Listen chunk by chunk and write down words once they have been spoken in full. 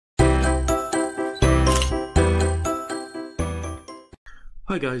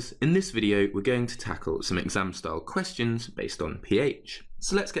Hi guys, in this video we're going to tackle some exam style questions based on pH.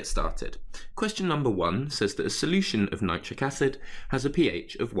 So let's get started. Question number 1 says that a solution of nitric acid has a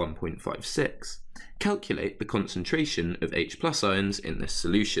pH of 1.56. Calculate the concentration of H+ ions in this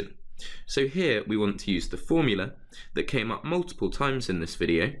solution. So here we want to use the formula that came up multiple times in this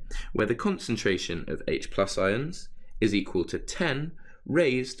video, where the concentration of H+ ions is equal to 10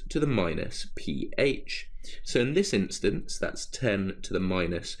 raised to the minus pH. So in this instance, that's 10 to the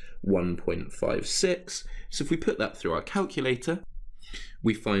minus 1.56. So if we put that through our calculator,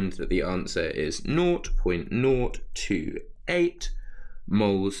 we find that the answer is 0.028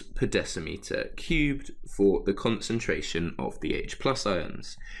 moles per decimeter cubed for the concentration of the H+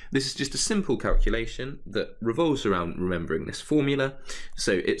 ions. This is just a simple calculation that revolves around remembering this formula,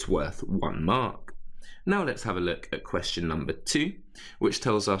 so it's worth 1 mark. Now let's have a look at question number 2, which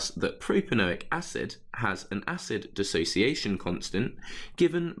tells us that propanoic acid has an acid dissociation constant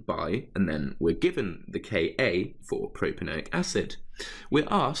given by, and then we're given the Ka for propanoic acid. We're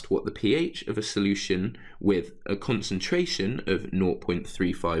asked what the pH of a solution with a concentration of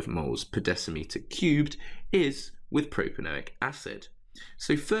 0.35 moles per decimeter cubed is with propanoic acid.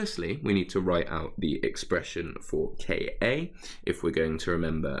 So firstly, we need to write out the expression for Ka if we're going to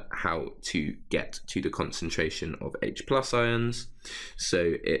remember how to get to the concentration of H+ ions.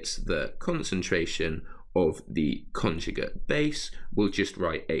 So it's the concentration of the conjugate base. We'll just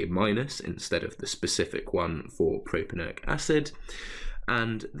write A- instead of the specific one for propanoic acid.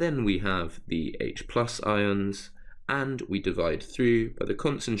 And then we have the H+ ions, and we divide through by the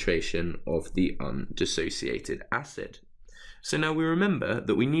concentration of the undissociated acid. So now we remember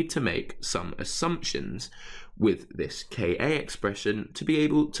that we need to make some assumptions with this Ka expression to be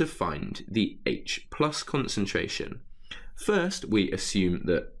able to find the H+ concentration. First, we assume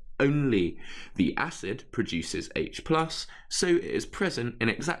that only the acid produces H+, so it is present in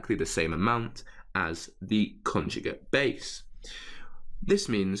exactly the same amount as the conjugate base. This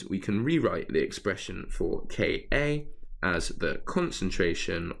means we can rewrite the expression for Ka as the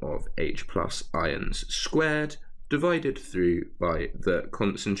concentration of H+ ions squared divided through by the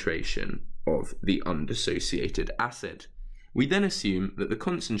concentration of the undissociated acid. We then assume that the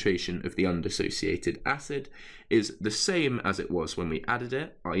concentration of the undissociated acid is the same as it was when we added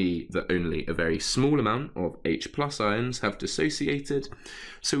it, i.e. that only a very small amount of H+ ions have dissociated,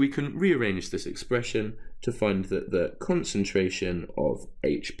 so we can rearrange this expression to find that the concentration of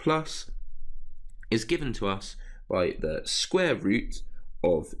H+ is given to us by the square root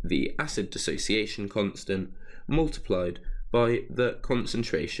of the acid dissociation constant multiplied by the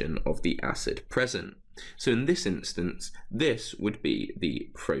concentration of the acid present. So in this instance, this would be the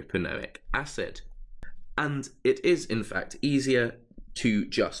propanoic acid. And it is in fact easier to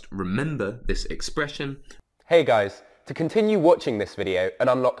just remember this expression. Hey guys, to continue watching this video and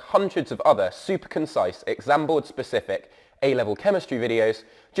unlock hundreds of other super concise exam board specific A-level chemistry videos,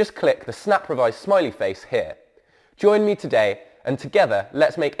 just click the Snap Revise smiley face here. Join me today and together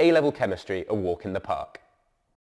let's make A-level chemistry a walk in the park.